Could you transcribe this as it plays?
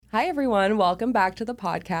Hi, everyone. Welcome back to the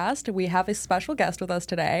podcast. We have a special guest with us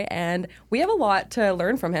today, and we have a lot to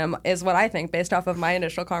learn from him, is what I think, based off of my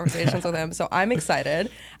initial conversations with him. So I'm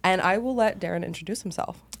excited, and I will let Darren introduce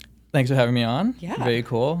himself. Thanks for having me on. Yeah. Very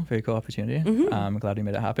cool opportunity. I'm glad we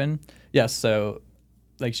made it happen. Yes, so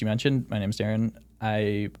like you mentioned, my name's Darren.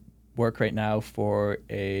 I work right now for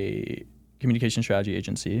a communication strategy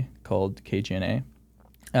agency called KGNA.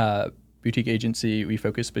 Boutique agency. We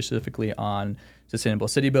focus specifically on sustainable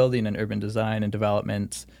city building and urban design and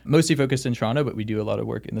development, mostly focused in Toronto, but we do a lot of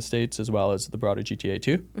work in the States as well as the broader GTA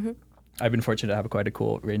too. Mm-hmm. I've been fortunate to have quite a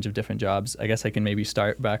cool range of different jobs. I guess I can maybe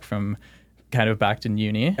start back in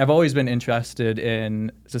uni. I've always been interested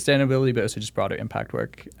in sustainability, but also just broader impact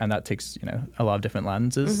work. And that takes, a lot of different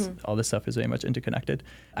lenses. Mm-hmm. All this stuff is very much interconnected.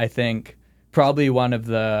 I think probably one of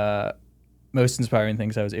the most inspiring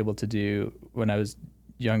things I was able to do when I was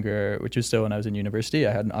younger, which was still when I was in university,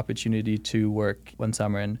 I had an opportunity to work one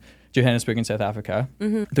summer in Johannesburg in South Africa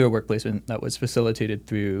through a work placement that was facilitated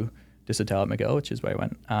through this hotel at McGill, which is where I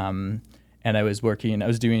went. And I was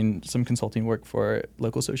doing some consulting work for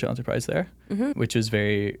local social enterprise there, which was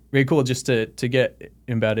very, very cool just to get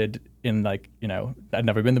embedded in I'd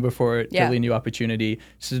never been there before, totally new opportunity,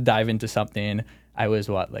 just to dive into something. I was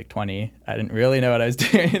 20? I didn't really know what I was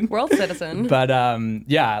doing. World citizen. But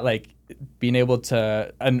being able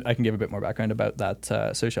to, and I can give a bit more background about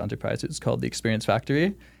that social enterprise. It's called the Experience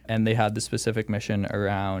Factory, and they had the specific mission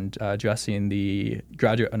around addressing the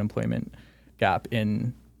graduate unemployment gap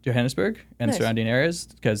in Johannesburg and surrounding areas,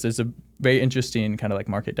 because there's a very interesting kind of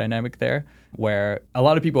market dynamic there where a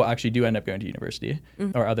lot of people actually do end up going to university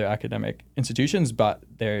or other academic institutions, but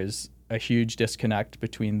there's a huge disconnect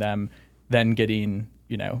between them then getting,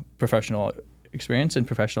 professional experience and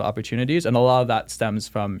professional opportunities. And a lot of that stems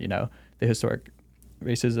from, the historic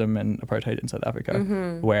racism and apartheid in South Africa,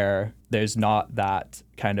 where there's not that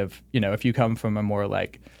kind of, if you come from a more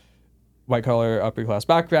white collar, upper class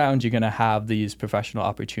background, you're going to have these professional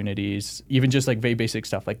opportunities, even just very basic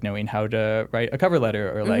stuff like knowing how to write a cover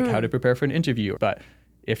letter or how to prepare for an interview. But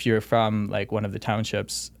if you're from one of the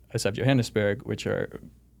townships of Johannesburg, which are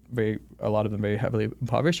a lot of them very heavily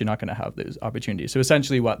impoverished, you're not going to have those opportunities. So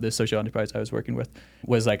essentially what the social enterprise I was working with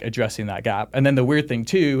was addressing that gap. And then the weird thing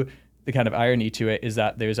too, the kind of irony to it, is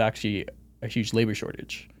that there's actually a huge labor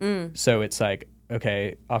shortage. So it's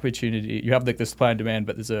okay, opportunity, you have the supply and demand,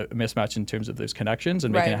 but there's a mismatch in terms of those connections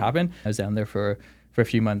and making it happen. I was down there for a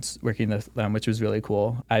few months working with them, which was really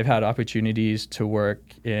cool. I've had opportunities to work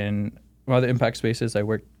in other impact spaces. I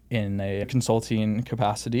worked in a consulting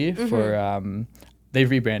capacity for they've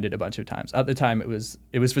rebranded a bunch of times. At the time, it was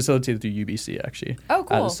facilitated through UBC, actually. Oh,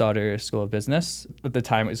 cool. At the Sauder School of Business. At the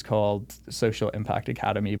time, it was called Social Impact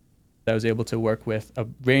Academy. I was able to work with a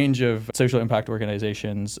range of social impact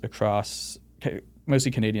organizations across,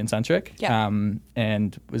 mostly Canadian-centric,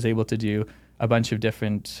 and was able to do a bunch of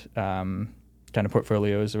different kind of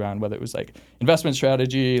portfolios around whether it was investment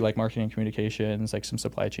strategy, marketing and communications, some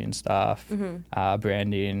supply chain stuff,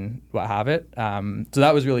 branding, what have it. So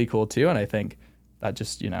that was really cool, too, and I think that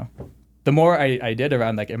just, the more I did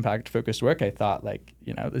around impact-focused work, I thought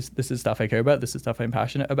this is stuff I care about, this is stuff I'm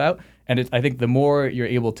passionate about. And I think the more you're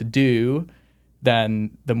able to do,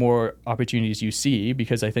 then the more opportunities you see,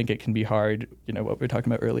 because I think it can be hard, what we were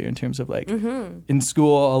talking about earlier in terms of in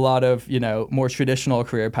school, a lot of, more traditional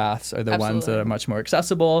career paths are the ones that are much more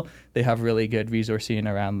accessible. They have really good resourcing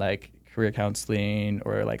around career counseling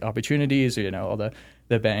or opportunities, or, all the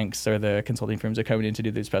banks or the consulting firms are coming in to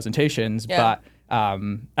do these presentations. But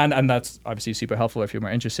and that's obviously super helpful if you're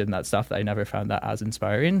more interested in that stuff. I never found that as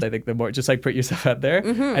inspiring. I think the more just put yourself out there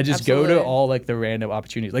and just go to all the random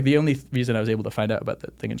opportunities. The only reason I was able to find out about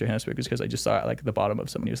the thing in Johannesburg is because I just saw it at the bottom of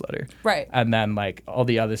some newsletter. Right. And then all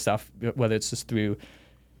the other stuff, whether it's just through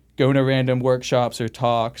going to random workshops or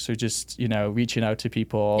talks or just, reaching out to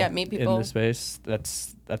people, meet people in the space,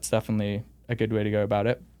 that's definitely a good way to go about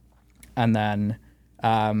it. And then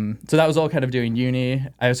so that was all kind of doing uni.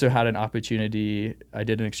 I also had an opportunity. I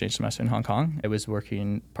did an exchange semester in Hong Kong. I was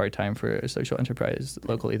working part-time for a social enterprise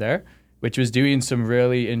locally there, which was doing some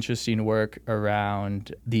really interesting work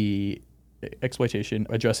around the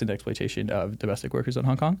addressing the exploitation of domestic workers in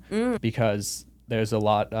Hong Kong, because there's a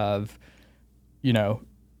lot of,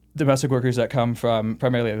 domestic workers that come from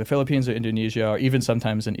primarily the Philippines or Indonesia, or even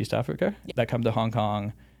sometimes in East Africa, that come to Hong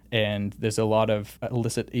Kong and there's a lot of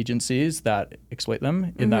illicit agencies that exploit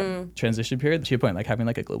them in that transition period. To your point, like having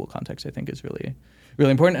like a global context, I think is really,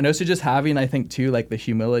 really important. And also just having, I think too, like the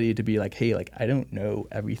humility to be like, hey, like I don't know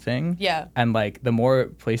everything. Yeah. And like the more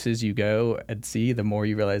places you go and see, the more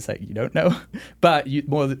you realize that you don't know. But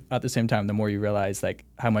more at the same time, the more you realize like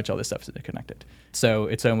how much all this stuff is interconnected. So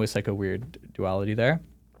it's almost like a weird duality there.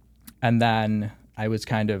 And then I was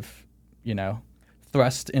kind of,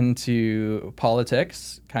 thrust into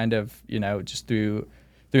politics kind of, just through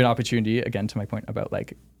an opportunity, again, to my point about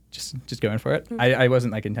like just going for it. I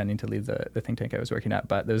wasn't like intending to leave the think tank I was working at,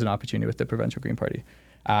 but there was an opportunity with the Provincial Green Party.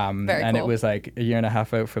 And cool. It was like a year and a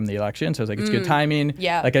half out from the election. So I was like, it's good timing.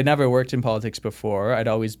 Yeah. Like I'd never worked in politics before. I'd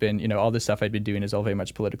always been, all the stuff I'd been doing is all very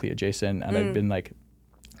much politically adjacent. And I'd been like,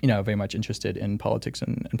 very much interested in politics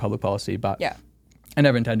and public policy. But yeah. I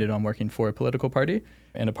never intended on working for a political party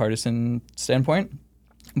in a partisan standpoint,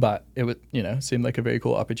 but it would, seemed like a very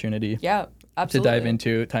cool opportunity. Yeah, absolutely. To dive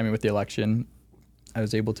into timing with the election. I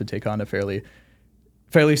was able to take on a fairly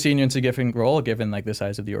senior and significant role given like the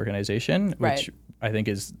size of the organization, which I think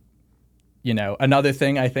is, another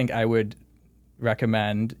thing I think I would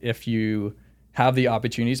recommend if you have the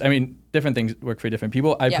opportunities. I mean, different things work for different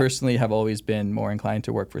people. I personally have always been more inclined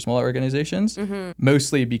to work for smaller organizations,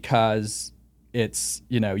 mostly because it's,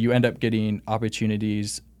 you end up getting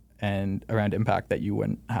opportunities and around impact that you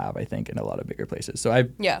wouldn't have, I think, in a lot of bigger places. So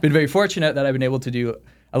I've been very fortunate that I've been able to do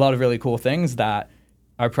a lot of really cool things that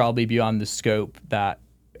are probably beyond the scope that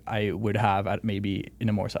I would have at maybe in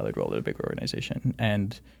a more siloed role at a bigger organization.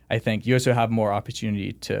 And I think you also have more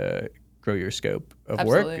opportunity to grow your scope of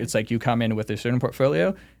work. It's like you come in with a certain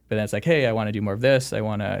portfolio, but then it's like, hey, I want to do more of this. I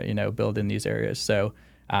want to, build in these areas. So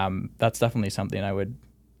that's definitely something I would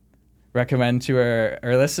recommend to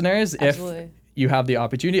our listeners. Absolutely. If you have the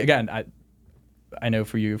opportunity. Again, I know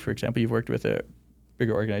for you, for example, you've worked with a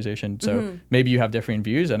bigger organization, so maybe you have differing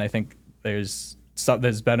views, and I think there's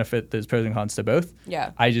pros and cons to both.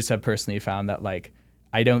 Yeah. I just have personally found that like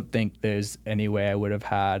I don't think there's any way I would have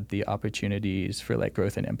had the opportunities for like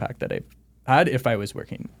growth and impact that I've had if I was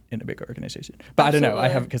working in a bigger organization. But absolutely. I don't know.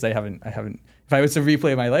 I haven't. If I was to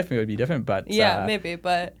replay my life, maybe it would be different. But maybe.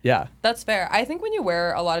 But yeah, that's fair. I think when you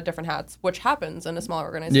wear a lot of different hats, which happens in a smaller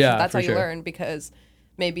organization, that's how you learn, because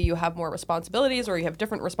maybe you have more responsibilities or you have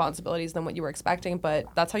different responsibilities than what you were expecting. But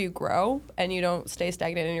that's how you grow, and you don't stay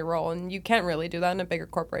stagnant in your role. And you can't really do that in a bigger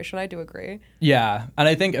corporation. I do agree. Yeah, and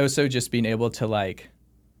I think also just being able to like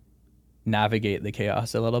navigate the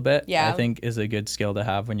chaos a little bit, I think is a good skill to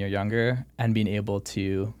have when you're younger, and being able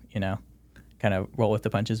to, kind of roll with the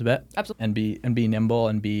punches a bit. Absolutely. and be nimble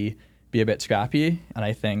and be a bit scrappy. And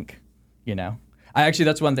I think,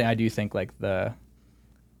 that's one thing I do think like the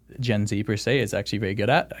Gen Z per se is actually very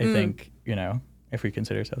good at. I think, if we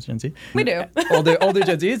consider ourselves Gen Z. We do. older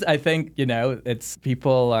Gen Zs, I think, it's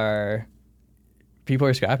people are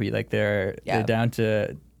scrappy. Like they're down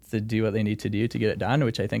to do what they need to do to get it done,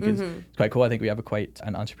 which I think is quite cool. I think we have quite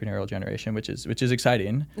an entrepreneurial generation, which is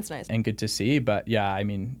exciting. It's nice and good to see. But yeah, I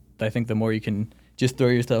mean, I think the more you can just throw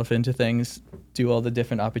yourself into things, do all the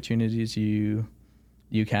different opportunities you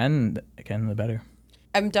can, the better.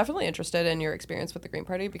 I'm definitely interested in your experience with the Green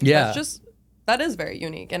Party, because that is very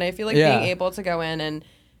unique. And I feel like being able to go in and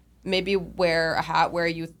maybe wear a hat where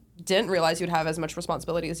you didn't realize you'd have as much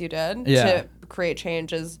responsibility as you did to create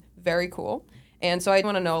change is very cool. And so I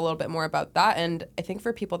want to know a little bit more about that. And I think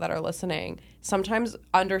for people that are listening, sometimes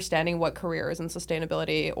understanding what careers and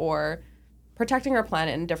sustainability or protecting our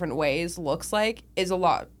planet in different ways looks like is a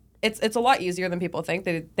lot. It's a lot easier than people think.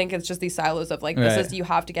 They think it's just these silos of like, this is, you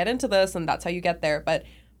have to get into this and that's how you get there. But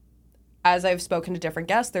as I've spoken to different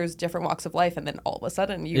guests, there's different walks of life, and then all of a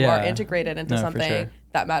sudden you are integrated into something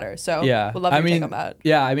that matters. So we'd love your take on that.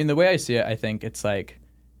 Yeah, I mean, the way I see it, I think it's like,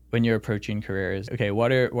 when you're approaching careers, okay,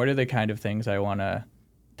 what are the kind of things I want to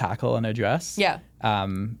tackle and address? Yeah.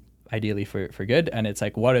 Ideally for good, and it's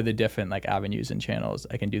like, what are the different like avenues and channels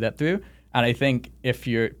I can do that through? And I think if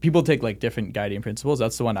people take like different guiding principles,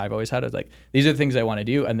 that's the one I've always had. Is like, these are the things I want to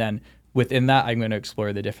do, and then within that, I'm going to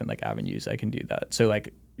explore the different like avenues I can do that. So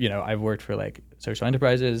like, I've worked for like social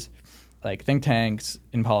enterprises, like think tanks,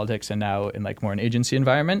 in politics, and now in like more an agency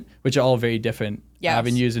environment, which are all very different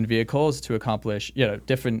avenues and vehicles to accomplish,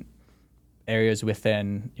 different areas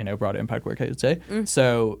within, broader impact work, I would say.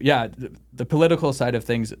 So yeah, the political side of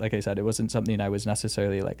things, like I said, it wasn't something I was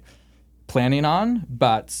necessarily like planning on,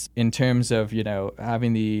 but in terms of,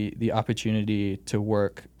 having the opportunity to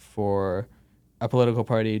work for a political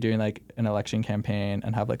party, doing like an election campaign,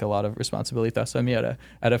 and have like a lot of responsibility thrust on me at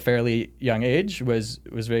a fairly young age was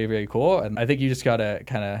very, very cool. And I think you just gotta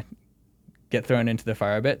kind of get thrown into the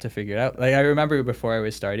fire a bit to figure it out. Like I remember before I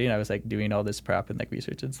was starting, I was like doing all this prep and like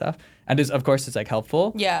research and stuff, and of course it's like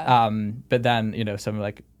helpful. Yeah. But then some of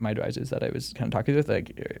like my advisors that I was kind of talking with,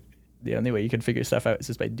 like the only way you can figure stuff out is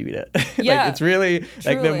just by doing it. Yeah. Like it's really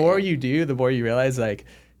Truly. like the more you do, the more you realize like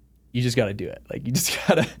you just got to do it. Like you just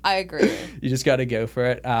gotta. I agree. You just got to go for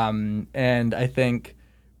it. And I think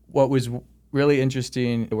what was really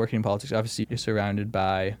interesting working in politics, obviously you're surrounded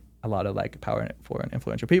by a lot of like powerful and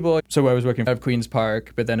influential people. So I was working at Queen's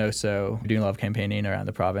Park, but then also doing a lot of campaigning around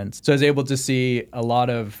the province. So I was able to see a lot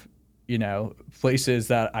of, places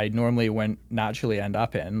that I normally wouldn't naturally end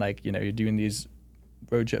up in. Like, you're doing these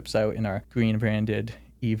road trips out in our green branded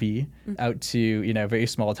EV out to, very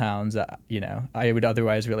small towns that, I would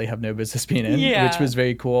otherwise really have no business being in, which was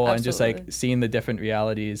very cool. Absolutely. And just like seeing the different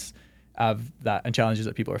realities of that and challenges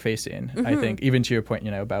that people are facing. I think even to your point,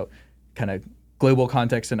 about kind of global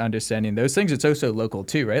context and understanding those things, it's also local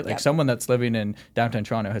too, right? Like someone that's living in downtown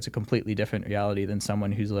Toronto has a completely different reality than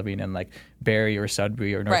someone who's living in like Barrie or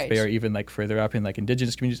Sudbury or North Bay or even like further up in like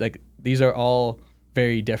Indigenous communities. Like these are all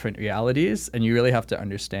very different realities, and you really have to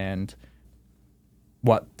understand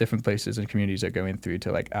what different places and communities are going through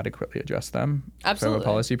to like adequately address them from a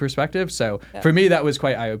policy perspective. So for me, that was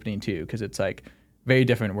quite eye-opening too, because it's like very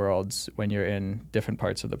different worlds when you're in different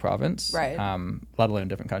parts of the province, let alone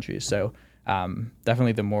different countries. So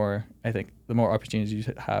definitely the more opportunities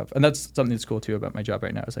you have, and that's something that's cool too about my job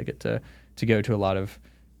right now, is I get to go to a lot of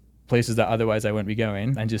places that otherwise I wouldn't be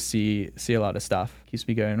going, and just see a lot of stuff. Keeps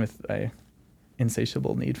me going with a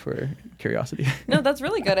insatiable need for curiosity. No, that's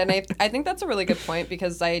really good. And I think that's a really good point,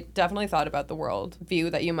 because I definitely thought about the world view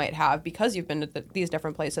that you might have because you've been to these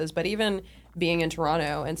different places. But even being in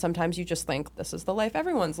Toronto, and sometimes you just think this is the life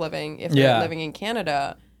everyone's living if they're living in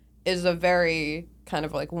Canada, is a very kind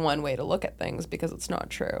of like one way to look at things, because it's not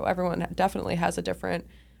true. Everyone definitely has a different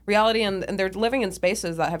reality, and they're living in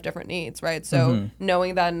spaces that have different needs, right? So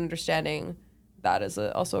knowing that and understanding that is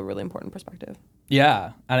also a really important perspective.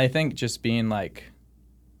 Yeah. And I think just being like,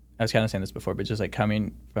 I was kind of saying this before, but just like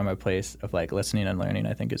coming from a place of like listening and learning,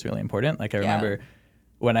 I think is really important. Like I remember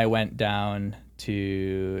when I went down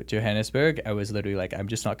to Johannesburg, I was literally like, I'm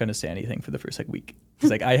just not going to say anything for the first like week.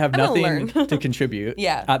 Because like I have nothing to contribute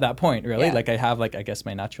at that point, really. Like I have like, I guess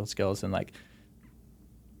my natural skills and like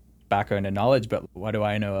background and knowledge, but what do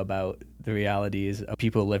I know about the realities of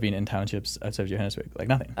people living in townships outside of Johannesburg? Like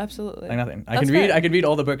nothing. Absolutely. Like nothing. I can read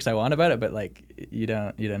all the books I want about it, but like you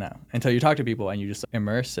don't know until you talk to people and you just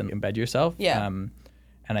immerse and embed yourself. Yeah. And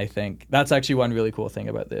I think that's actually one really cool thing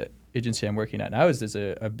about the agency I'm working at now, is there's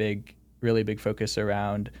a really big focus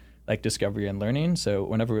around like discovery and learning. So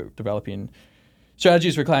whenever we're developing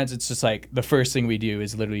strategies for clients, it's just like the first thing we do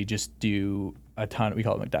is literally just do a ton, we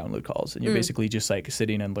call them like download calls. And you're basically just like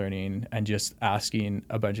sitting and learning and just asking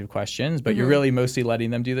a bunch of questions, but you're really mostly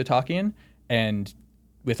letting them do the talking. And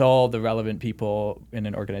with all the relevant people in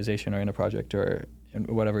an organization or in a project or in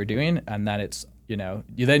whatever you're doing, and then it's, you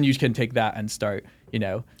can take that and start,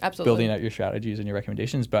 building out your strategies and your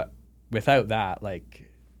recommendations. But without that, like,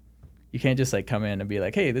 you can't just like come in and be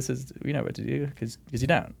like, hey, this is, we know what to do, because you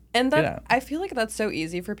don't. And that, I feel like that's so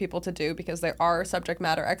easy for people to do, because there are subject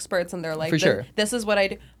matter experts and they're like, for sure, this is what I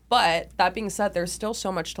do. But that being said, there's still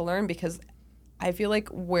so much to learn, because I feel like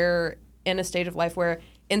we're in a stage of life where,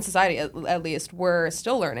 in society at least, we're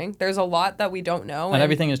still learning. There's a lot that we don't know. And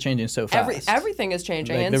everything is changing so fast. Everything is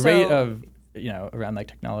changing. Like and the rate of, around like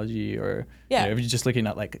technology or, if you're just looking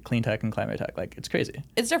at like clean tech and climate tech, like it's crazy.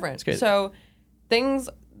 It's different. It's crazy. So things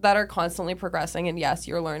that are constantly progressing, and yes,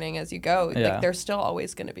 you're learning as you go. Like there's still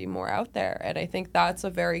always going to be more out there, and I think that's a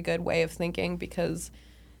very good way of thinking, because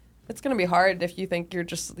it's going to be hard if you think you're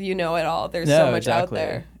just it all. There's so much out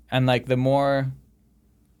there, and like the more,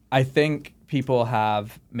 I think people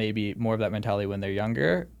have maybe more of that mentality when they're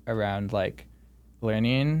younger around like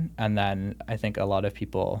learning, and then I think a lot of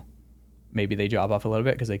people, maybe they drop off a little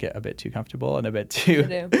bit because they get a bit too comfortable and a bit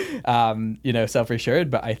too self-assured.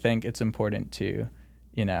 But I think it's important to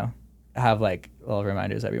have like little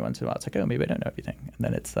reminders every once in a while. It's like, oh, maybe I don't know everything. And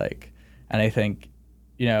then it's like, and I think,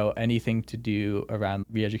 anything to do around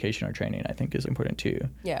re-education or training, I think is important too.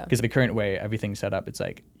 Yeah. Because the current way everything's set up, it's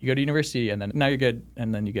like you go to university and then now you're good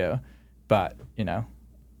and then you go. But,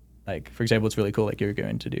 like, for example, it's really cool, like you're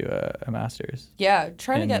going to do a master's. Yeah,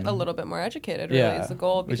 trying to get a little bit more educated really is the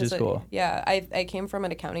goal. Because which is cool. I came from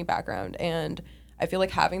an accounting background, and I feel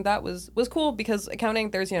like having that was cool, because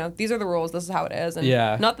accounting, there's, these are the rules, this is how it is.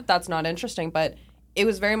 And not that that's not interesting, but it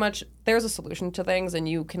was very much, there's a solution to things, and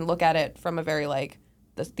you can look at it from a very like,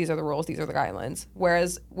 these are the rules, these are the guidelines.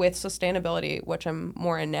 Whereas with sustainability, which I'm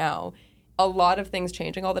more in now, a lot of things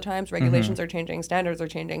changing all the time. Regulations are changing, standards are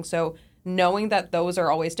changing. So knowing that those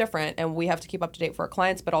are always different and we have to keep up to date for our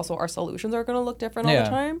clients, but also our solutions are going to look different all the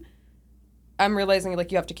time. I'm realizing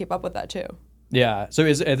like you have to keep up with that too. Yeah. So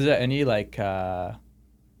is there any like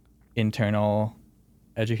internal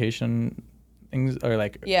education things or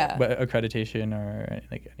like accreditation or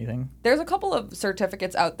like anything? There's a couple of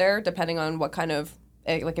certificates out there depending on what kind of,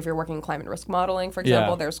 like if you're working in climate risk modeling, for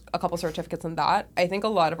example, there's a couple certificates in that. I think a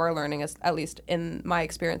lot of our learning is, at least in my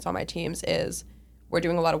experience on my teams, is we're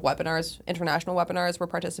doing a lot of webinars, international webinars we're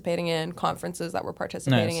participating in, conferences that we're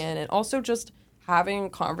participating in, and also just having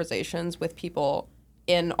conversations with people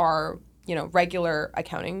in our, regular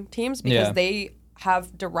accounting teams because they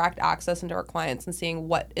have direct access into our clients and seeing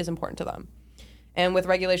what is important to them. And with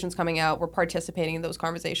regulations coming out, we're participating in those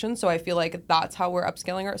conversations. So I feel like that's how we're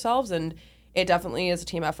upskilling ourselves. And it definitely is a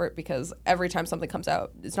team effort because every time something comes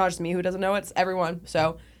out, it's not just me who doesn't know, it's everyone.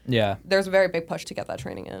 So there's a very big push to get that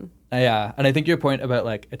training in. And I think your point about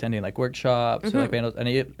like attending like workshops or like panels,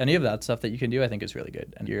 any of that stuff that you can do, I think is really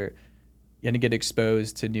good. And you're going to get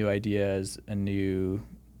exposed to new ideas and new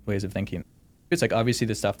ways of thinking. It's like obviously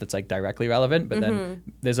the stuff that's like directly relevant, but then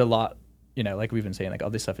there's a lot, like we've been saying, like all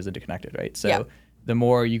this stuff is interconnected, right? So the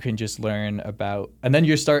more you can just learn about, and then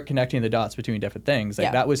you start connecting the dots between different things.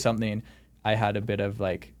 Like that was something I had a bit of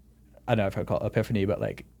like, I don't know if I'd call it epiphany, but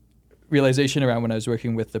like realization around when I was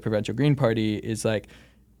working with the Provincial Green Party is like,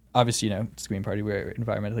 obviously, it's the Green Party, we're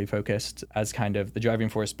environmentally focused as kind of the driving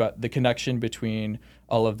force, but the connection between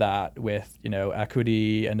all of that with,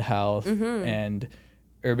 equity and health and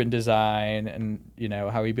urban design and,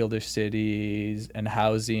 how we build our cities and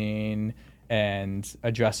housing and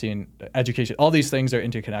addressing education, all these things are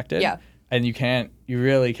interconnected. Yeah. And you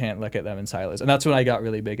really can't look at them in silos. And that's when I got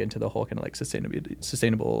really big into the whole kind of like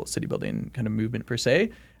sustainable city building kind of movement per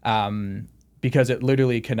se, because it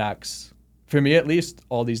literally connects, for me at least,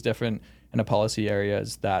 all these different policy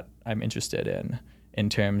areas that I'm interested in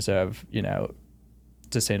terms of,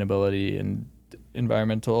 sustainability and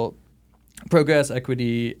environmental progress,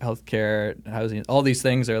 equity, healthcare, housing. All these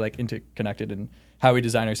things are like interconnected in how we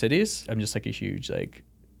design our cities. I'm just like a huge like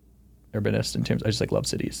urbanist in terms, I just like love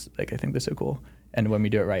cities. Like I think they're so cool. And when we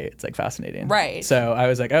do it right, it's like fascinating. Right. So I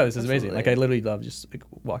was like, oh, this is amazing. Like I literally love just like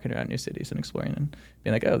walking around new cities and exploring and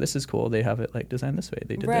being like, oh, this is cool. They have it like designed this way.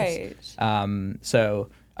 They did this. So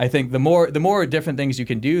I think the more different things you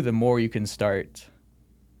can do, the more you can start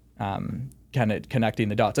kind of connecting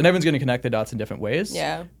the dots. And everyone's going to connect the dots in different ways.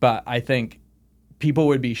 Yeah. But I think people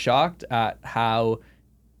would be shocked at how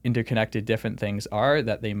interconnected different things are,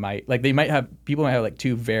 that people might have like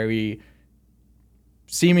two very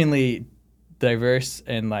seemingly diverse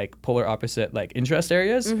and like polar opposite like interest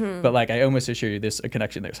areas, but like I almost assure you there's a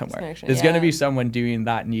connection there somewhere. There's going to be someone doing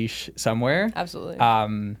that niche somewhere. Absolutely.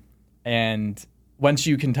 And once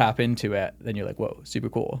you can tap into it, then you're like, whoa, super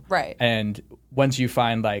cool. Right. And once you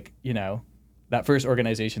find like, that first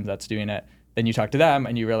organization that's doing it, then you talk to them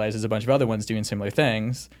and you realize there's a bunch of other ones doing similar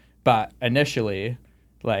things. But initially,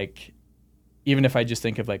 like, even if I just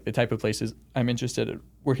think of like the type of places I'm interested in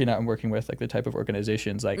working at and working with, like the type of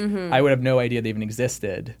organizations, like I would have no idea they even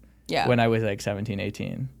existed when I was like 17,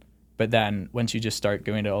 18. But then once you just start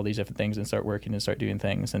going to all these different things and start working and start doing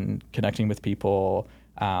things and connecting with people,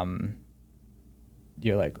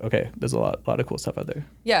 you're like, okay, there's a lot of cool stuff out there.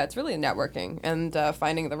 Yeah, it's really networking and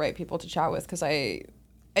finding the right people to chat with, because I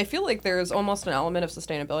feel like there's almost an element of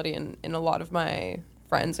sustainability in a lot of my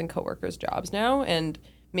friends and coworkers' jobs now, and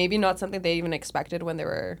maybe not something they even expected when they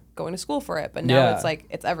were going to school for it, but now it's like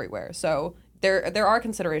it's everywhere. So there are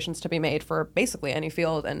considerations to be made for basically any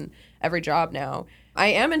field and every job now. I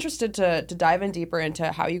am interested to dive in deeper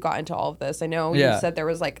into how you got into all of this. I know you said there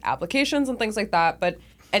was like applications and things like that, but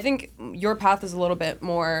I think your path is a little bit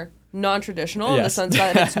more non-traditional in the sense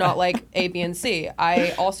that it's not like A, B, and C.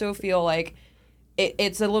 I also feel like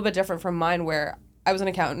it's a little bit different from mine, where I was an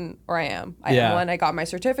accountant, or I am one. I got my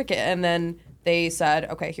certificate, and then they said,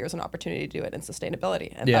 okay, here's an opportunity to do it in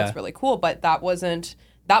sustainability. And that's really cool. But that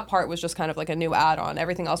part was just kind of like a new add-on.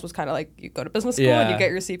 Everything else was kind of like you go to business school and you get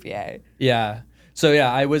your CPA. Yeah. So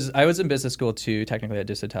I was in business school too, technically at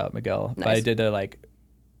Dissertal at McGill. Nice. But I did a like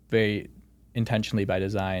very intentionally by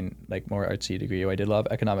design, like more artsy degree. I did a lot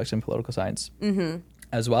of economics and political science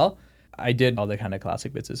as well. I did all the kind of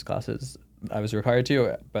classic business classes I was required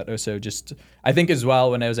to, but also just, I think as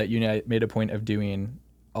well, when I was at uni, I made a point of doing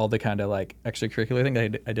all the kind of like extracurricular things.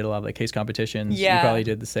 I did a lot of like case competitions. Yeah. You probably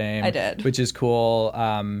did the same. I did. Which is cool.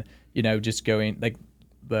 Just going, like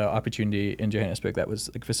the opportunity in Johannesburg that was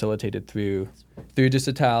like facilitated through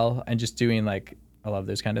Dissertal, and just doing like a lot of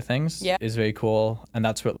those kind of things is very cool. And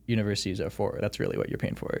that's what universities are for. That's really what you're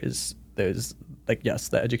paying for, is there's like, yes,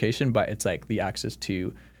 the education, but it's like the access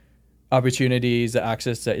to opportunities, the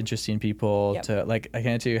access to interesting people, Yep. to like, I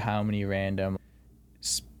can't tell you how many random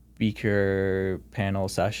speaker panel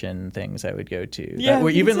session things I would go to. Yeah, that were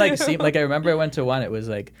me even like too. like I remember I went to one, it was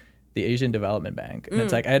like the Asian Development Bank. And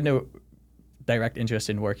it's like I had no direct interest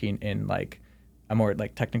in working in like a more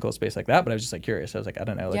like technical space like that, but I was just like curious. I was like, I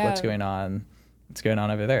don't know, like Yeah. what's going on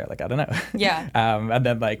over there? Like, I don't know. Yeah. And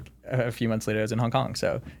then like a few months later I was in Hong Kong.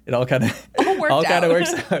 So it all kind of All worked out.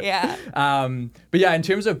 works out. Yeah. But yeah, in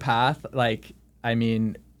terms of path, like, I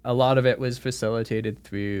mean, a lot of it was facilitated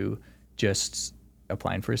through just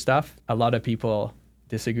applying for stuff. A lot of people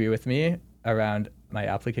disagree with me around my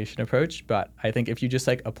application approach, but I think if you just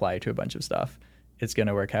like apply to a bunch of stuff, it's going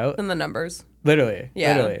to work out. And the numbers. Literally.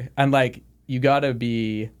 Yeah. Literally. And like, you got to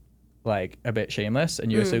be like a bit shameless,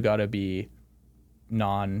 and you also got to be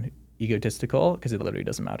non-egotistical, because it literally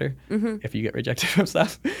doesn't matter if you get rejected from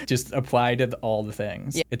stuff. Just apply to all the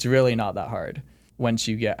things. Yeah. It's really not that hard once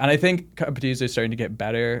you get, and I think companies are starting to get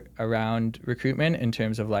better around recruitment in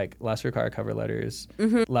terms of like less require cover letters,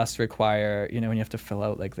 less require, when you have to fill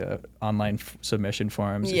out like the online submission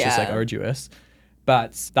forms, it's just like arduous.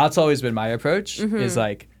 But that's always been my approach, is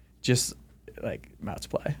like just like mass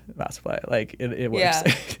apply, like it works.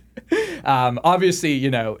 Yeah. Obviously,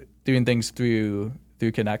 doing things through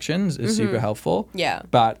connections is super helpful. Yeah.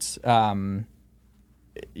 But I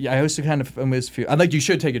also kind of almost feel, and like, you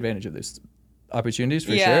should take advantage of these opportunities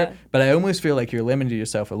for sure. But I almost feel like you're limiting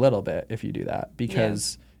yourself a little bit if you do that,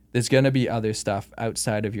 because there's going to be other stuff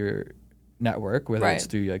outside of your network, whether it's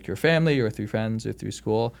through like your family or through friends or through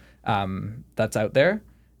school, that's out there.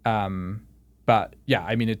 But yeah,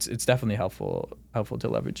 I mean, it's definitely helpful to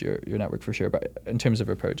leverage your network for sure. But in terms of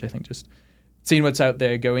approach, I think just seeing what's out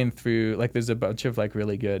there, going through, like, there's a bunch of like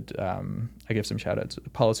really good, I give some shout outs.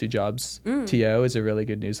 Policy Jobs TO is a really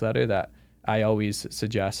good newsletter that I always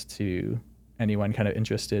suggest to anyone kind of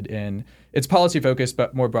interested in, it's policy focused,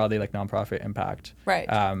 but more broadly like nonprofit impact. Right.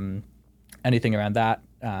 Anything around that,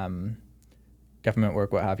 government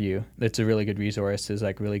work, what have you. It's a really good resource. There's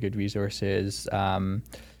like really good resources.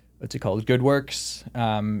 What's it called? Good Works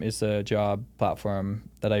is a job platform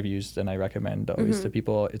that I've used and I recommend always to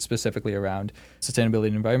people. It's specifically around sustainability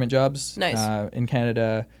and environment jobs. Nice. In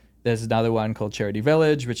Canada. There's another one called Charity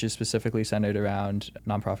Village, which is specifically centered around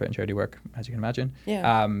nonprofit and charity work, as you can imagine.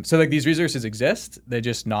 Yeah. So like these resources exist, they're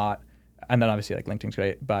just not, and then obviously like LinkedIn's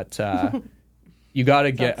great, but you got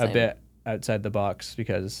to get a bit outside the box,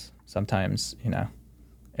 because sometimes,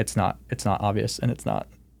 it's not obvious and it's not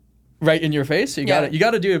right in your face. So you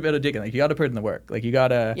gotta do a bit of digging. Like, you gotta put in the work. Like, you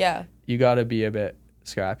gotta be a bit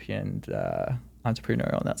scrappy and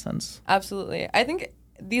entrepreneurial in that sense. Absolutely. I think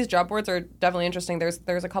these job boards are definitely interesting.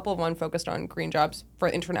 There's a couple of one focused on green jobs for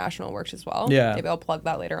international work as well. Yeah. Maybe I'll plug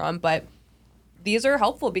that later on. But these are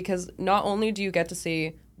helpful because not only do you get to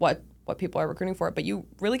see what people are recruiting for, but you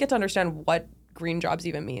really get to understand what green jobs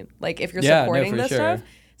even mean. Like, if you're supporting this stuff,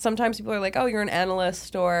 sometimes people are like, oh, you're an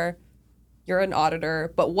analyst or you're an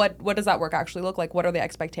auditor, but what does that work actually look like? What are the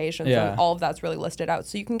expectations? Yeah. And all of that's really listed out.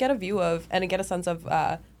 So you can get a view of and get a sense of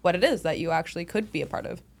what it is that you actually could be a part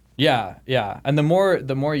of. Yeah. And the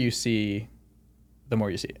more you see, the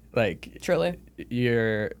more you see. Like, Truly.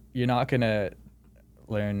 You're not gonna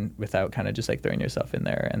learn without kind of just like throwing yourself in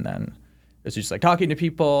there, and then it's just like talking to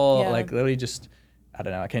people, like literally just, I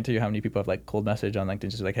don't know, I can't tell you how many people have like cold message on LinkedIn,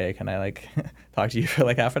 just like, hey, can I like talk to you for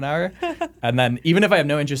like half an hour? And then even if I have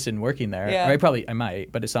no interest in working there, I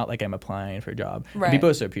might, but it's not like I'm applying for a job. Right. And people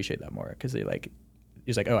also appreciate that more, because they like,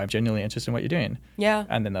 he's like, oh, I'm genuinely interested in what you're doing. Yeah.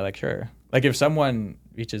 And then they're like, sure. Like, if someone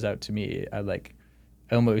reaches out to me, I'm like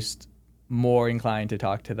almost more inclined to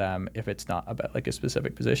talk to them if it's not about like a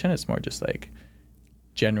specific position. It's more just like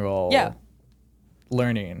general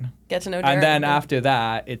learning. Get to know Darren. And then after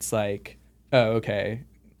that, it's like, oh, okay,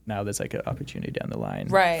 now there's like an opportunity down the line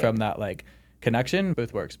from that like connection.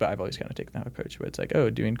 Both works, but I've always kind of taken that approach where it's like, oh,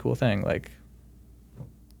 doing cool thing, like,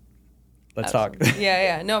 let's talk.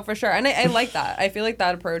 Yeah, no, for sure. And I like that. I feel like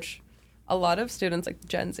that approach, a lot of students, like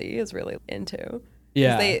Gen Z, is really into.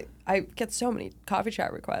 Yeah. I get so many coffee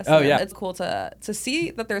chat requests. Oh, yeah. It's cool to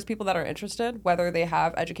see that there's people that are interested, whether they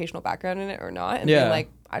have educational background in it or not, and being like,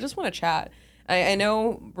 I just want to chat. I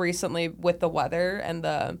know recently with the weather and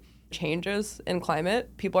the changes in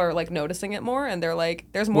climate, people are like noticing it more, and they're like,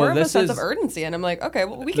 there's more of a sense of urgency. And I'm like, okay,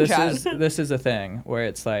 well, we can chat. This is a thing where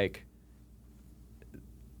it's like,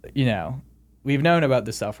 we've known about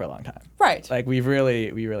this stuff for a long time. Right. Like, we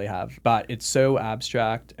really have. But it's so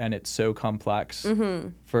abstract and it's so complex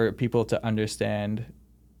for people to understand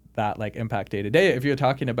that like impact day to day. If you're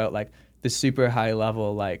talking about like the super high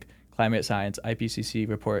level like climate science, IPCC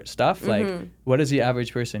report stuff, like what does the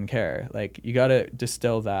average person care? Like you got to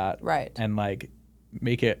distill that and like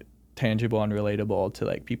make it tangible and relatable to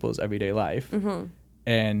like people's everyday life.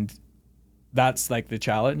 And that's like the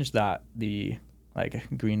challenge that the like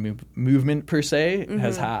green movement per se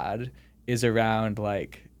has had, is around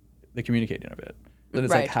like the communicating of it. But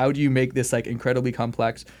it's like, how do you make this like incredibly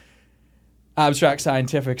complex, abstract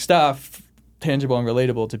scientific stuff tangible and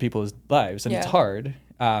relatable to people's lives? And it's hard.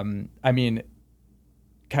 I mean,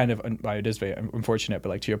 kind of, well, it is very unfortunate, but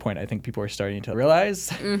like to your point, I think people are starting to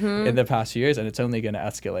realize in the past few years, and it's only going to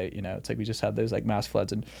escalate. You know, it's like we just had those like mass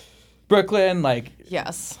floods in Brooklyn, like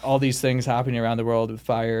all these things happening around the world with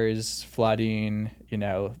fires, flooding. You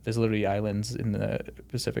know, there's literally islands in the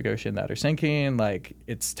Pacific Ocean that are sinking. Like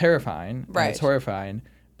it's terrifying, it's horrifying.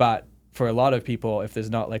 But for a lot of people, if there's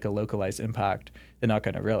not like a localized impact, they're not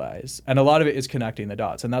going to realize. And a lot of it is connecting the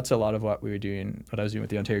dots. And that's a lot of what we were doing, what I was doing with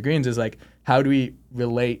the Ontario Greens, is like, how do we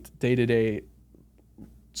relate day-to-day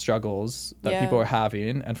struggles that people are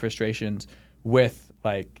having and frustrations with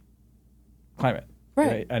like climate,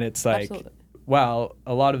 right? And it's like, well,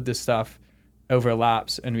 a lot of this stuff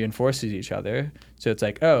overlaps and reinforces each other. So it's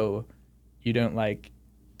like, oh, you don't like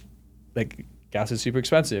gas is super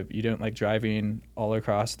expensive. You don't like driving all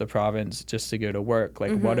across the province just to go to work.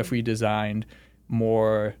 Like, what if we designed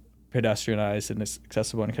more pedestrianized and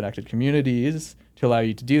accessible and connected communities to allow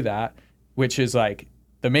you to do that, which is like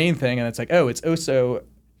the main thing. And it's like, oh, it's also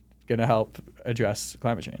going to help address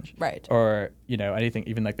climate change. Or, you know, anything,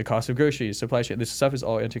 even like the cost of groceries, supply chain, this stuff is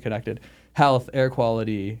all interconnected. Health, air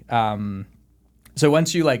quality. So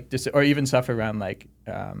once you like, or even stuff around like,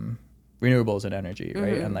 renewables and energy,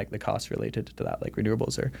 right? And like the costs related to that, like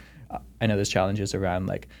renewables are, I know there's challenges around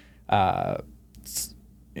like,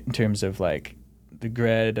 in terms of like the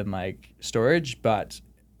grid and like storage, but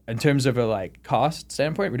in terms of a like cost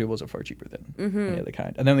standpoint, renewables are far cheaper than any other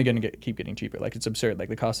kind. And then they're going to keep getting cheaper. Like it's absurd. Like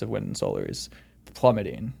the cost of wind and solar is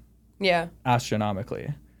plummeting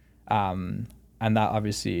astronomically. And that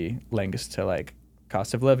obviously links to like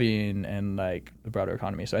cost of living and like the broader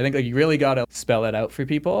economy. So I think like you really got to spell it out for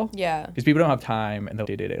people. Because people don't have time in their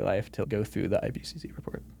day-to-day life to go through the IPCC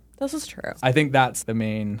report. This is true. I think that's the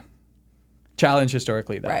main challenge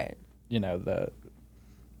historically that, you know,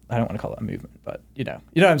 I don't want to call it a movement, but you know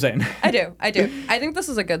what I'm saying? I do. I think this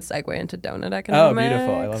is a good segue into donut economics. Oh,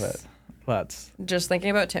 beautiful. I love it. Let's. Just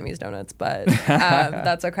thinking about Timmy's Donuts, but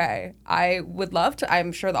that's okay. I would love to,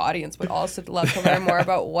 I'm sure the audience would also love to learn more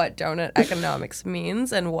about what donut economics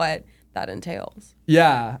means and what that entails.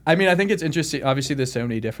 Yeah. I mean, I think it's interesting. Obviously, there's so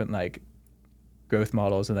many different like growth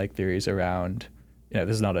models and like theories around, you know,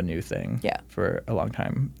 this is not a new thing. For a long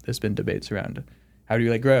time, there's been debates around how do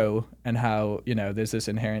you like grow, and how, you know, there's this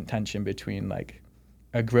inherent tension between like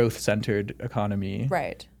a growth-centered economy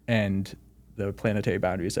and the planetary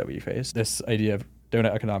boundaries that we face. This idea of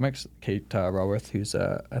donut economics, Kate Raworth, who's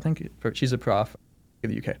I think she's a prof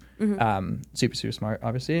in the UK, super smart,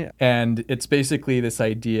 obviously. And it's basically this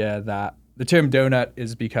idea that the term donut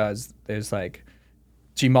is because there's like,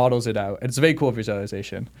 she models it out. And it's a very cool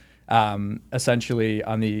visualization. Essentially,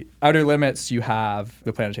 on the outer limits, you have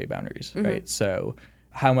the planetary boundaries, right? So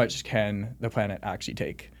how much can the planet actually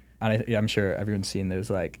take? And I'm sure everyone's seen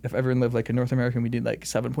those, like, if everyone lived like in North America, we need like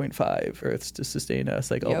 7.5 Earths to sustain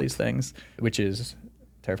us, like all these things, which is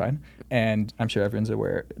terrifying. And I'm sure everyone's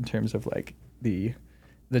aware in terms of like the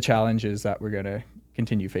challenges that we're going to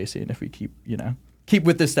continue facing if we keep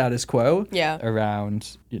with the status quo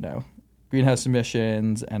around, you know, greenhouse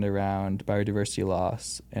emissions and around biodiversity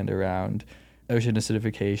loss and around ocean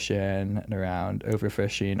acidification and around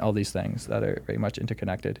overfishing, all these things that are very much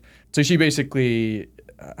interconnected. So she basically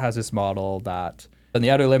has this model that on the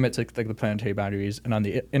outer limits, like the planetary boundaries, and on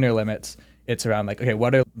the inner limits, it's around like, okay,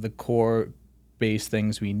 what are the core base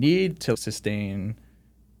things we need to sustain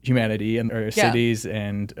humanity and our cities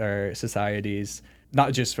and our societies,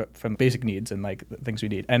 not just from basic needs and like the things we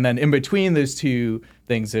need. And then in between those two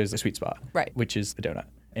things, there's a sweet spot, which is the donut.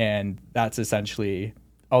 And that's essentially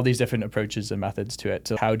all these different approaches and methods to it.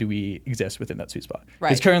 So how do we exist within that sweet spot?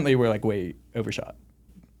 Because currently we're like way overshot,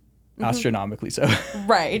 astronomically so.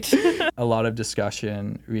 A lot of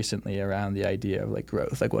discussion recently around the idea of like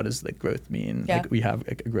growth. Like, what does like growth mean? Like, we have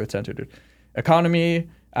a growth-centered economy,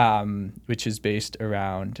 which is based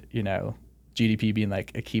around, you know, GDP being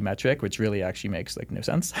like a key metric, which really actually makes like no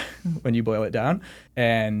sense when you boil it down.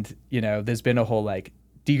 And, you know, there's been a whole like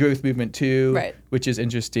degrowth movement too, which is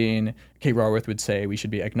interesting. Kate Raworth would say we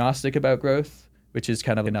should be agnostic about growth, which is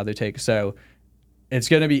kind of another take. So it's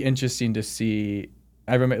going to be interesting to see.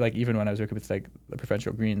 I remember like even when I was working with like the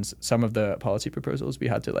Provincial Greens, some of the policy proposals we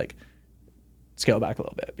had to like scale back a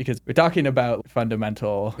little bit, because we're talking about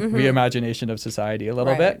fundamental reimagination of society a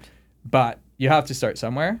little bit, but you have to start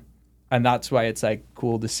somewhere. And that's why it's like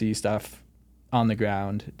cool to see stuff on the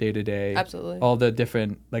ground day to day. Absolutely. All the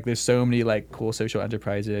different, like there's so many like cool social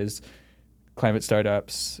enterprises, climate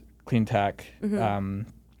startups, clean tech,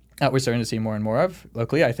 that we're starting to see more and more of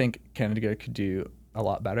locally. I think Canada could do a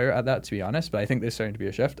lot better at that, to be honest, but I think there's starting to be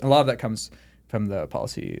a shift. A lot of that comes from the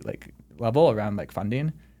policy like level around like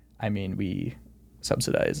funding. I mean, we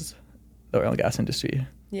subsidize the oil and gas industry.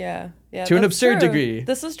 Yeah. To an absurd degree.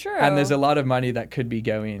 This is true. And there's a lot of money that could be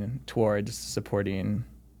going towards supporting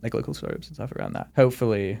like local startups and stuff around that.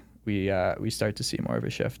 Hopefully we start to see more of a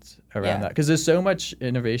shift around that, because there's so much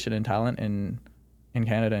innovation and talent in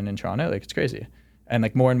Canada and in Toronto. Like, it's crazy. And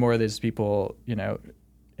like more and more there's people, you know,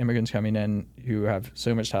 immigrants coming in who have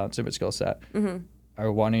so much talent, so much skill set,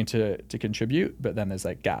 are wanting to contribute, but then there's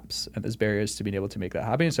like gaps and there's barriers to being able to make that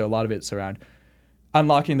happen. So a lot of it's around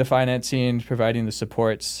unlocking the financing, providing the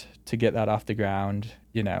supports to get that off the ground,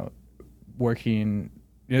 you know, working,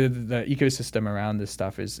 you know, the ecosystem around this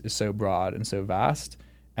stuff is so broad and so vast,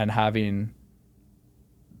 and having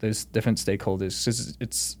those different stakeholders, 'cause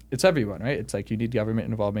it's everyone, right? It's like you need government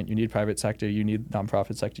involvement, you need private sector, you need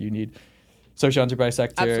nonprofit sector, you need social enterprise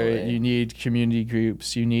sector, Absolutely. you need community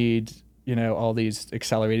groups, you need, you know, all these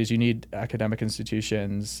accelerators, you need academic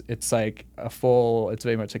institutions. It's like it's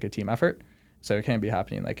very much like a team effort. So it can't be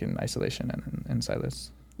happening like in isolation and in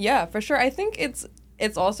silos. Yeah, for sure. I think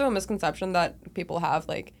it's also a misconception that people have,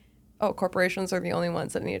 like, oh, corporations are the only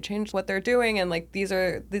ones that need to change what they're doing, and like this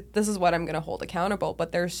is what I'm going to hold accountable.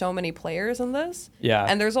 But there's so many players in this. Yeah.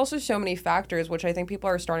 And there's also so many factors, which I think people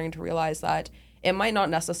are starting to realize that it might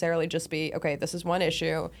not necessarily just be, okay, this is one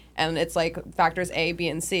issue and it's like factors A, B,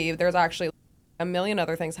 and C. There's actually a million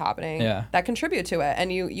other things happening that contribute to it.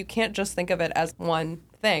 And you can't just think of it as one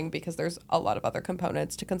thing, because there's a lot of other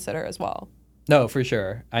components to consider as well. No, for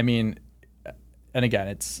sure. I mean, and again,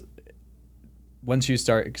 it's once you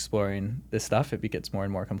start exploring this stuff, it gets more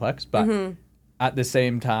and more complex. But at the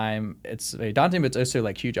same time, it's very daunting, but it's also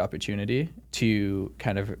like huge opportunity to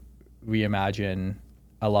kind of reimagine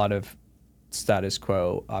a lot of status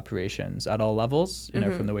quo operations at all levels, you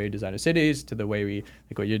know, from the way we design our cities to the way we,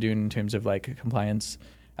 like what you're doing in terms of like compliance,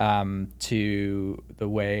 to the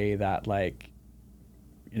way that like,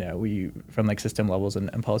 you know, we from like system levels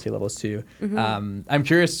and policy levels too. I'm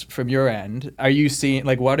curious from your end, are you seeing,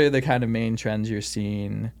 like, what are the kind of main trends you're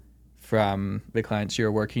seeing from the clients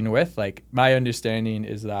you're working with? Like, my understanding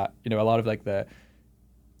is that, you know, a lot of like the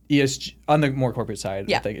ESG on the more corporate side,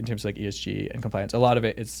 like in terms of like ESG and compliance, a lot of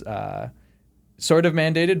it is sort of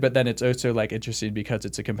mandated, but then it's also like interesting because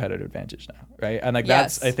it's a competitive advantage now, right? And like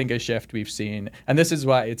that's, I think, a shift we've seen, and this is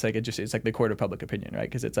why it's like interesting. It's like the court of public opinion, right?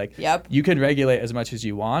 Because it's like you can regulate as much as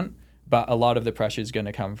you want, but a lot of the pressure is going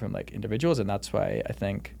to come from like individuals, and that's why I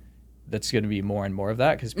think that's going to be more and more of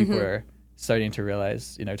that, because people are starting to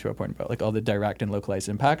realize, you know, to a point about like all the direct and localized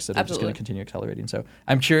impacts that are just going to continue accelerating. So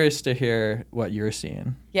I'm curious to hear what you're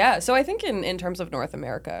seeing. Yeah, so I think in terms of North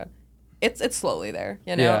America, it's slowly there,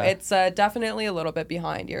 you know. It's definitely a little bit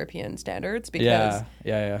behind European standards, because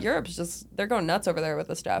Europe's just, they're going nuts over there with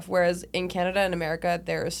the stuff, whereas in Canada and America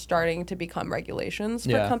there's starting to become regulations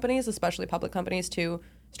for companies, especially public companies, to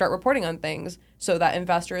start reporting on things so that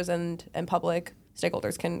investors and public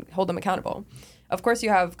stakeholders can hold them accountable. Of course, you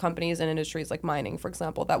have companies and industries like mining, for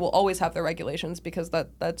example, that will always have their regulations because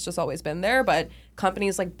that's just always been there. But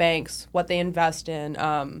companies like banks, what they invest in,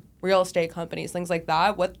 real estate companies, things like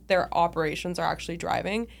that, what their operations are actually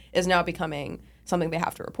driving is now becoming something they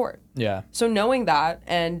have to report. Yeah. So knowing that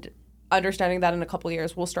and understanding that in a couple of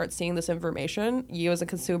years, we'll start seeing this information. You as a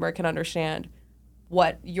consumer can understand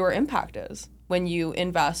what your impact is when you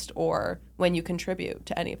invest or when you contribute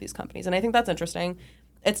to any of these companies. And I think that's interesting.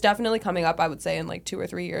 It's definitely coming up, I would say, in like 2 or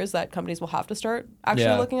 3 years that companies will have to start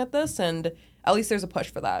actually looking at this. And at least there's a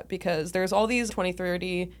push for that, because there's all these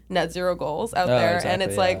 2030 net zero goals out there. Exactly, and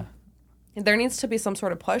it's like, there needs to be some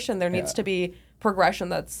sort of push, and there needs to be progression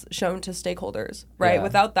that's shown to stakeholders, right?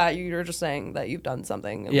 Without that, you're just saying that you've done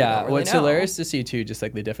something. And well, it's hilarious to see too, just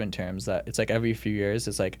like the different terms that it's like every few years,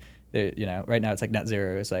 it's like, you know, right now it's like net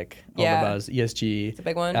zero is like all the buzz, ESG. It's a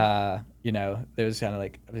big one. You know, there's kind of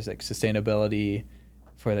like, there's like sustainability,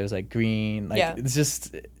 for there's like green, like it's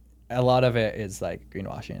just, a lot of it is like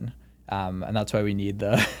greenwashing. And that's why we need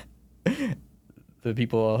the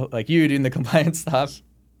people like you doing the compliance stuff.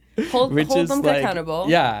 Hold them like, accountable.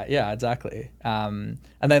 Yeah, exactly. And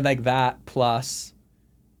then like that plus,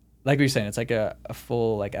 like we were saying, it's like a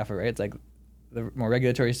full like effort, right? It's like the more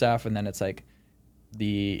regulatory stuff, and then it's like the,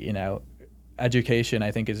 you know, education,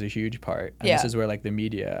 I think, is a huge part. And this is where like the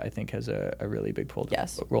media, I think, has a really big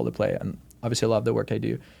role to play. And obviously a lot of the work I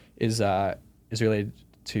do is related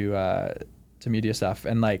to media stuff.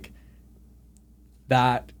 And like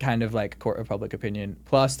that kind of like court of public opinion,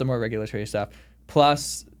 plus the more regulatory stuff,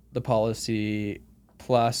 plus the policy,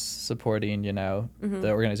 plus supporting, the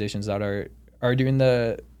organizations that are doing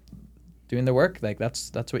the work, like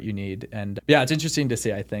that's what you need. And yeah, it's interesting to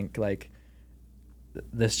see. I think like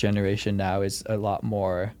this generation now is a lot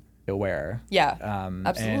more aware.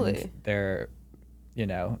 Absolutely.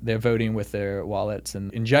 And they're voting with their wallets,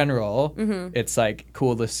 and in general it's like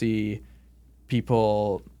cool to see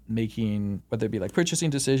people making, whether it be like purchasing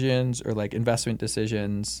decisions or like investment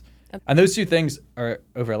decisions, and those two things are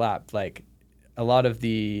overlapped. Like a lot of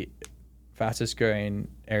the fastest growing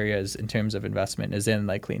areas in terms of investment is in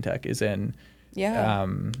like clean tech, is in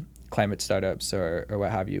climate startups or what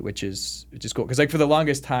have you, which is cool. Because like for the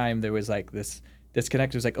longest time there was like this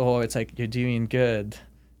disconnect. It was like, oh, it's like you're doing good,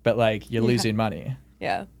 but like you're losing money.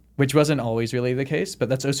 Yeah. Which wasn't always really the case, but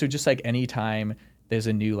that's also just like any time there's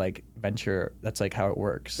a new like venture, that's like how it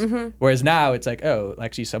works. Whereas now it's like, oh,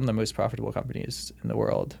 actually some of the most profitable companies in the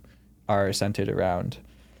world are centered around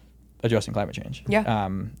addressing climate change.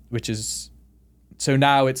 Which is, so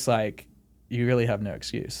now it's like you really have no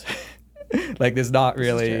excuse. Like there's not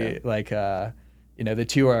really like the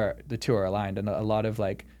two are aligned, and a lot of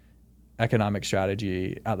like economic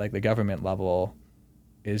strategy at like the government level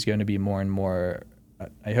is going to be more and more,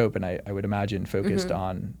 I hope, and I would imagine, focused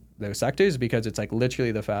on those sectors, because it's like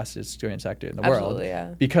literally the fastest growing sector in the world.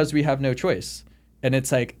 Because we have no choice. And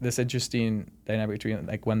it's like this interesting dynamic between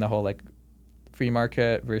like when the whole like free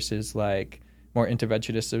market versus like more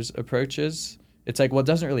interventionist approaches. It's like, well, it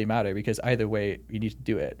doesn't really matter, because either way we need to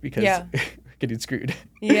do it, because we're getting screwed.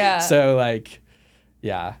 So like,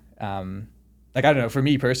 like I don't know, for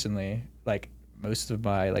me personally, like most of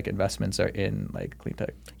my like investments are in like clean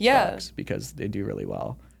tech stocks, because they do really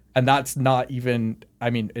well. And that's not even, I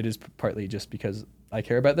mean, it is partly just because I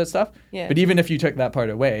care about that stuff. But even if you took that part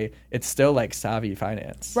away, it's still like savvy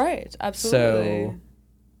finance. Right. Absolutely. So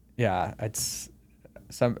yeah,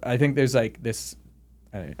 I think there's like this,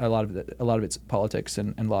 a lot of it's politics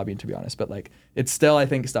and lobbying, to be honest, but like it's still, I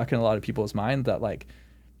think, stuck in a lot of people's mind that like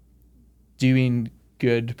doing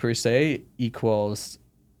good per se equals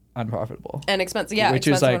unprofitable and expensive, which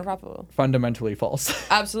expensive is like and unprofitable. Fundamentally false.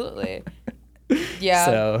 Absolutely.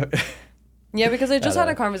 So because I just had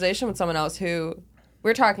a conversation with someone else who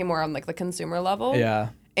we're talking more on like the consumer level.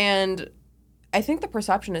 And I think the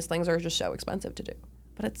perception is things are just so expensive to do,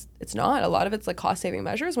 but it's not. A lot of it's like cost saving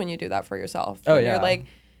measures when you do that for yourself. You're like,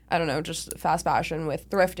 I don't know, just fast fashion with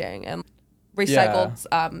thrifting and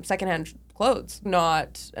recycled secondhand clothes.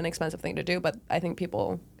 Not an expensive thing to do, but I think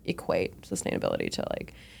people equate sustainability to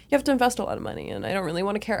like, you have to invest a lot of money, and I don't really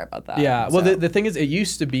want to care about that. Well, the thing is, it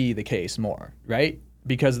used to be the case more, right?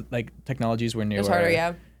 Because like technologies were newer. It's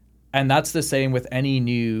harder, And that's the same with any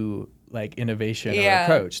new like innovation or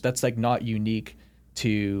approach. That's like not unique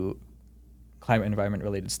to climate and environment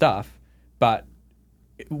related stuff. But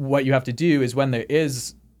what you have to do is, when there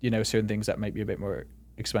is, certain things that might be a bit more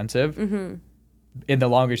expensive, in the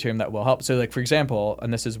longer term that will help. So like, for example,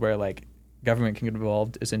 and this is where like government can get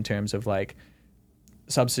involved, is in terms of like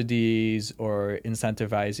subsidies or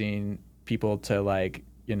incentivizing people to like,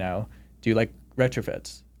 do like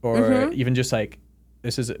retrofits, or even just like,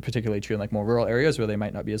 this is particularly true in like more rural areas where they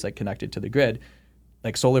might not be as like connected to the grid,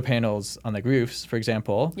 like solar panels on like roofs, for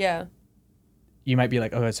example. You might be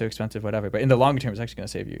like, oh, it's so expensive, whatever. But in the long term, it's actually going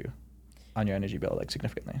to save you on your energy bill like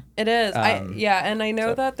significantly. It is. And I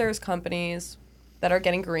know that there's companies that are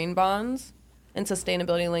getting green bonds and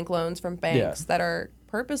sustainability linked loans from banks that are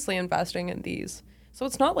purposely investing in these. So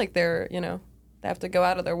it's not like they're, they have to go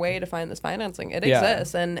out of their way to find this financing. It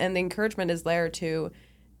exists. And the encouragement is there to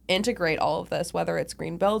integrate all of this, whether it's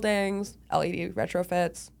green buildings, LED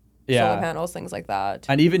retrofits, solar panels, things like that.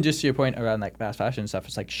 And even just to your point around like fast fashion stuff,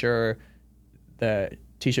 it's like, sure, the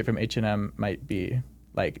t-shirt from H&M might be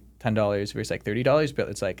like $10 versus like $30, but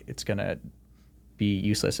it's like, it's going to be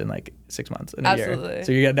useless in like 6 months in a year.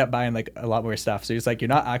 So you end up buying like a lot more stuff. So it's like, you're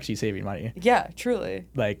not actually saving money. Yeah, truly.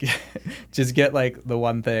 Like just get like the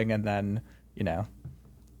one thing, and then,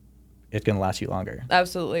 it's going to last you longer.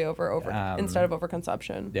 Absolutely. Over instead of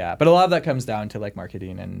overconsumption. Yeah. But a lot of that comes down to like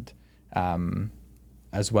marketing, and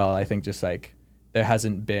as well, I think just like there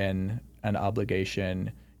hasn't been an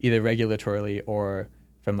obligation, either regulatorily or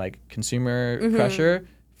from like consumer pressure,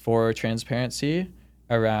 for transparency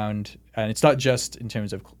around, and it's not just in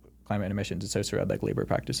terms of climate and emissions, it's also around like labor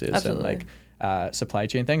practices and like supply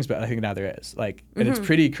chain things. But I think now there is like, and it's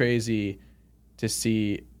pretty crazy to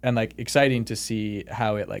see and like exciting to see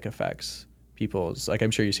how it like affects people's, like,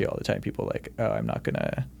 I'm sure you see all the time, people like, oh, I'm not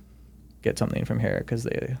gonna get something from here because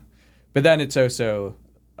they, but then it's also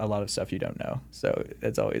a lot of stuff you don't know, so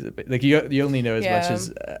it's always a bit like you only know as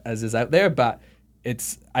much as is out there. But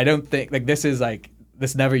it's, I don't think like this is like,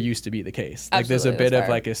 this never used to be the case. Like there's a bit of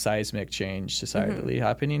like a seismic change societally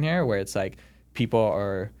happening here, where it's like people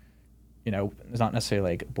are, you know, it's not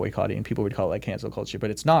necessarily like boycotting. People would call it like cancel culture, but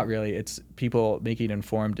it's not really. It's people making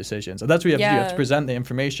informed decisions. And that's what you have to do. You have to present the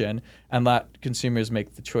information and let consumers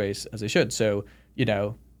make the choice as they should. So, you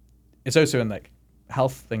know, it's also in like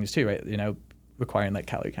health things too, right? You know, requiring like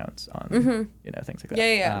calorie counts on, you know, things like that.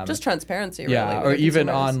 Yeah. Just transparency, really. Yeah, or even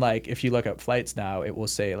on like, if you look up flights now, it will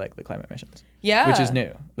say like the climate emissions. Yeah. Which is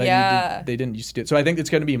new. Like they didn't used to do it. So I think it's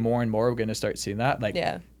going to be more and more we're going to start seeing that. Like,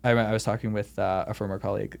 I was talking with a former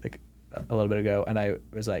colleague like a little bit ago, and I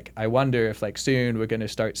was like, I wonder if like soon we're going to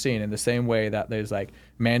start seeing, in the same way that there's like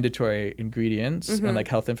mandatory ingredients and like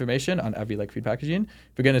health information on every like food packaging,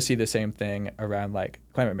 we're going to see the same thing around like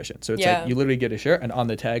climate emissions. So it's like you literally get a shirt and on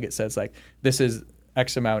the tag it says like, this is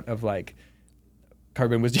X amount of like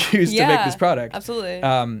carbon was used to make this product. Absolutely.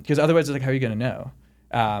 Because otherwise it's like, how are you going to know?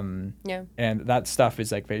 And that stuff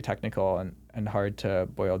is like very technical and hard to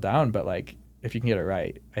boil down, but like if you can get it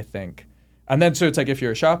right, I think. And then so it's like, if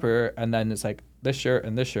you're a shopper and then it's like this shirt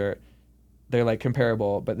and this shirt, they're like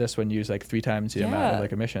comparable, but this one used like 3 times the amount of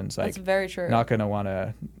like emissions. Like, that's very true. Not going to want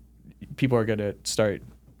to, people are going to start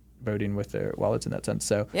voting with their wallets in that sense.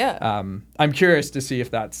 So I'm curious to see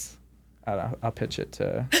if that's, I don't know, I'll pitch it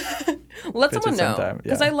to let someone know,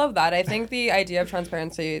 because I love that. I think the idea of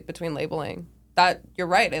transparency between labeling, that you're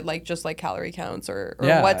right, it like just like calorie counts or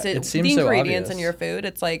what's it the ingredients in your food,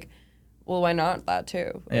 it's like, well, why not that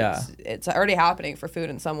too? It's already happening for food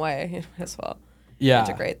in some way as well.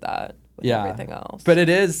 Integrate that with everything else. But it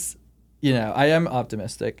is, you know, I am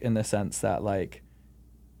optimistic in the sense that like,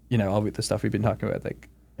 you know, all the stuff we've been talking about, like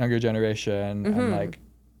younger generation and like,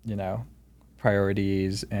 you know,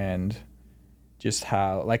 priorities and just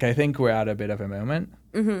how, like, I think we're at a bit of a moment.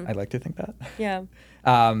 I'd like to think that.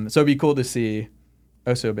 So it'd be cool to see,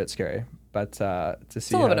 also a bit scary, but to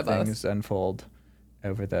see how things unfold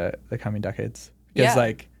over the coming decades. Because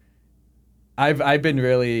like, I've been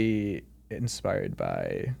really inspired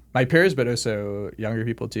by my peers, but also younger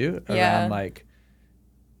people too, around like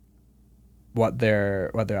what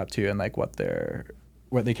they're up to and like what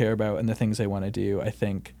they care about and the things they want to do. I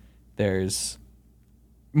think there's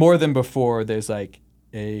more than before, there's like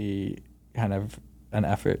a kind of an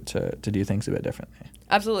effort to do things a bit differently.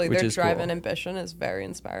 Absolutely. Their drive and ambition is very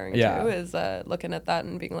inspiring too, is looking at that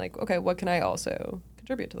and being like, okay, what can I also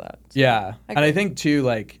contribute to that? So, and I think too,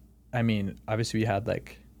 like, I mean, obviously we had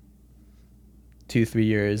like 2-3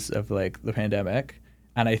 years of like the pandemic,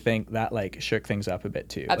 and I think that like shook things up a bit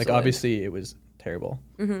too. Absolutely. Like obviously it was terrible,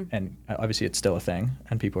 and obviously it's still a thing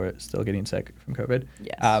and people are still getting sick from COVID.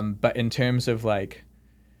 But in terms of like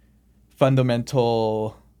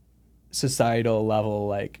fundamental societal level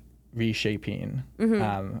like reshaping,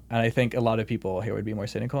 and I think a lot of people here would be more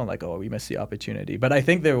cynical and like, oh, we missed the opportunity. But I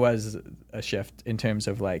think there was a shift in terms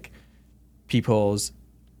of like people's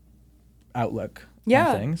outlook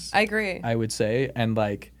on things. I agree. I would say, and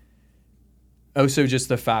like also just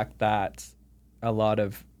the fact that a lot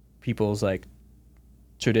of people's like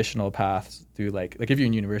traditional paths through like if you're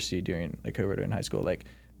in university during like COVID or in high school, like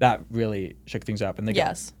that really shook things up and they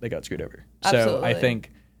got screwed over. Absolutely. So I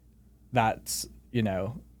think that's, you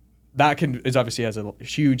know, that is obviously has a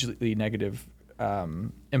hugely negative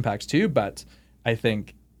impacts too, but I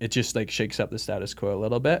think it just like shakes up the status quo a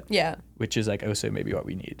little bit. Which is like also maybe what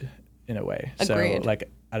we need in a way. Agreed. So like,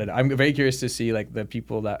 I don't know, I'm very curious to see like the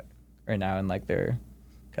people that are now in like their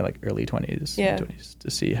kind of like early 20s, 20s to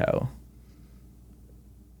see how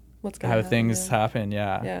things happen.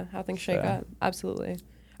 How things shake up. Absolutely.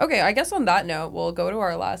 Okay, I guess on that note, we'll go to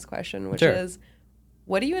our last question, which is,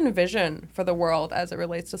 what do you envision for the world as it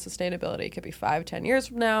relates to sustainability? It could be 5-10 years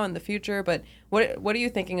from now in the future, but what are you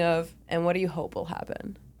thinking of and what do you hope will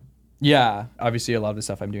happen? Yeah, obviously a lot of the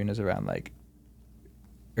stuff I'm doing is around like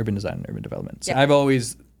urban design and urban development. So I've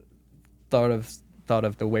always thought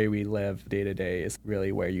of the way we live day to day is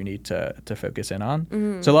really where you need to focus in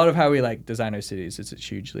on. So a lot of how we like design our cities is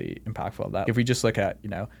hugely impactful. That if we just look at, you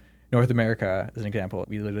know, North America as an example,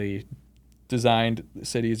 we literally designed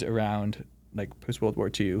cities around like post World War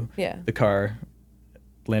II. The car,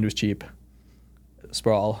 land was cheap,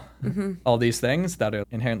 sprawl, all these things that are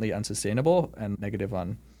inherently unsustainable and negative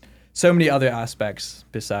on so many other aspects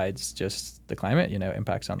besides just the climate, you know,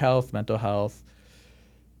 impacts on health, mental health,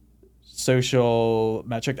 social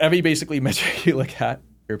metric, every basically metric you look at.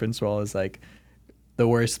 Urban sprawl is like the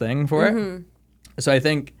worst thing for it. So I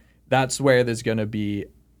think that's where there's going to be,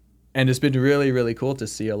 and it's been really, really cool to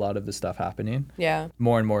see a lot of this stuff happening. Yeah.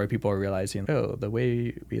 More and more people are realizing, oh, the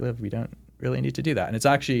way we live, we don't really need to do that. And it's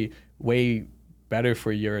actually way better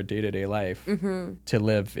for your day-to-day life to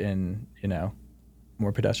live in,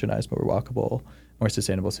 more pedestrianized, more walkable, more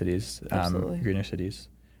sustainable cities, greener cities.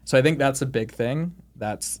 So I think that's a big thing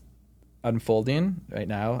that's unfolding right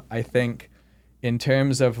now. I think in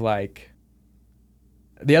terms of like,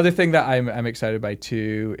 the other thing that I'm excited by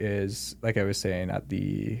too is, like I was saying, at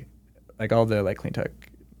the all the like clean tech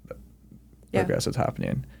progress that's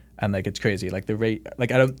happening, and like it's crazy. Like the rate,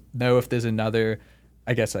 like I don't know if there's another,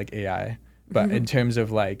 I guess like AI, but in terms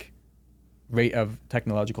of like rate of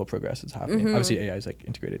technological progress that's happening. Obviously AI is like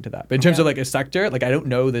integrated into that. But in terms of like a sector, like I don't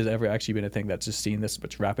know there's ever actually been a thing that's just seen this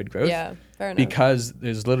much rapid growth. Yeah, fair enough. Because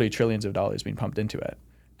there's literally trillions of dollars being pumped into it.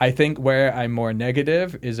 I think where I'm more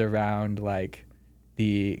negative is around like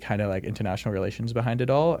the kind of like international relations behind it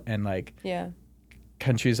all, and like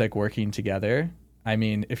countries like working together. I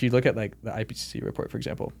mean, if you look at like the IPCC report, for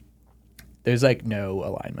example, there's like no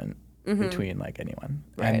alignment between like anyone.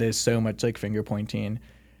 Right. And there's so much like finger pointing.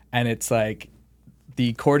 And it's like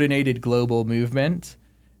the coordinated global movement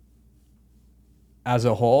as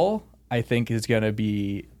a whole, I think is going to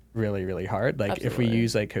be really, really hard. Like if we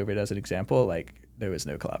use like COVID as an example, like there was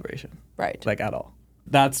no collaboration. Right. Like at all.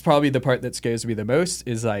 That's probably the part that scares me the most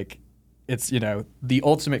is like, it's, the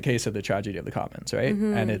ultimate case of the tragedy of the commons, right?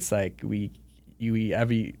 And it's like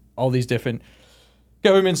all these different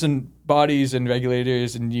governments and bodies and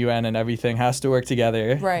regulators and UN and everything has to work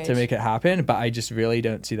together to make it happen. But I just really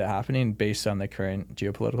don't see that happening based on the current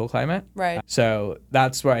geopolitical climate. Right. So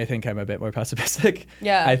that's where I think I'm a bit more pessimistic.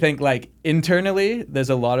 Yeah. I think like internally, there's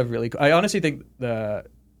a lot of really, I honestly think the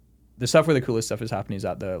stuff where the coolest stuff is happening is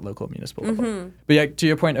at the local municipal level. But yeah, to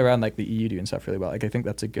your point around like the EU doing stuff really well, like I think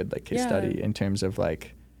that's a good like case study in terms of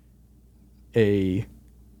like a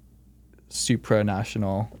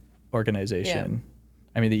supranational organization.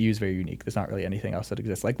 I mean, the EU is very unique. There's not really anything else that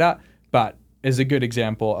exists like that, but is a good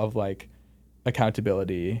example of like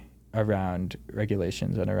accountability around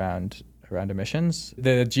regulations and around emissions.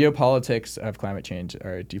 The geopolitics of climate change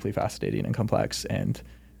are deeply fascinating and complex, and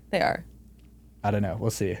they are. I don't know. We'll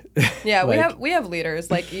see. Yeah, we have leaders.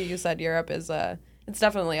 Like you said, Europe is it's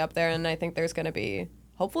definitely up there, and I think there's going to be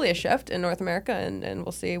hopefully a shift in North America, and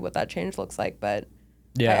we'll see what that change looks like. But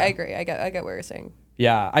yeah, I agree. I get what you're saying.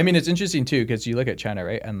 Yeah, I mean, it's interesting too because you look at China,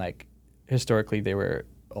 right? And like historically, they were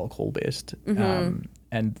all coal-based,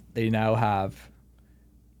 and they now have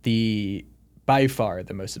by far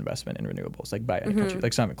the most investment in renewables, like by any country, like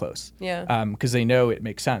it's not even close. Yeah. Because they know it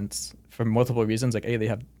makes sense for multiple reasons. Like they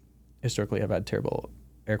have historically had terrible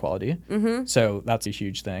air quality, so that's a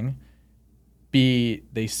huge thing. B,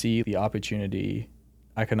 they see the opportunity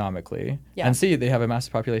economically, and C, they have a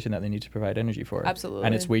massive population that they need to provide energy for. Absolutely.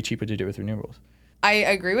 And it's way cheaper to do it with renewables. I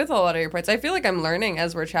agree with a lot of your points. I feel like I'm learning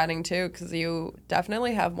as we're chatting too, because you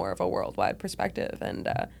definitely have more of a worldwide perspective, and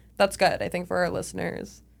that's good. I think for our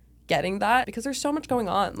listeners, getting that, because there's so much going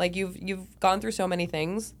on. Like you've gone through so many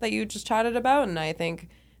things that you just chatted about, and I think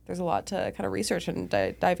there's a lot to kind of research and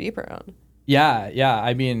dive deeper on. Yeah.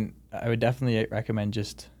 I mean, I would definitely recommend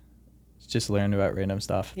just learn about random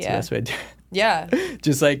stuff. It's the best way to do it. Yeah.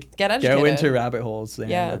 Just like get educated. Go into rabbit holes.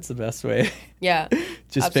 That's the best way. Yeah.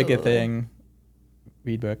 Just absolutely. Pick a thing.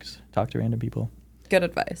 Read books, talk to random people. Good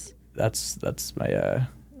advice. That's my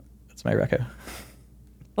reco.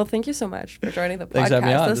 Well, thank you so much for joining the podcast. Thanks for having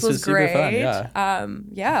me on. This was great. Super fun.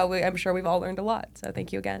 Yeah. I'm sure we've all learned a lot. So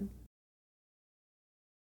thank you again.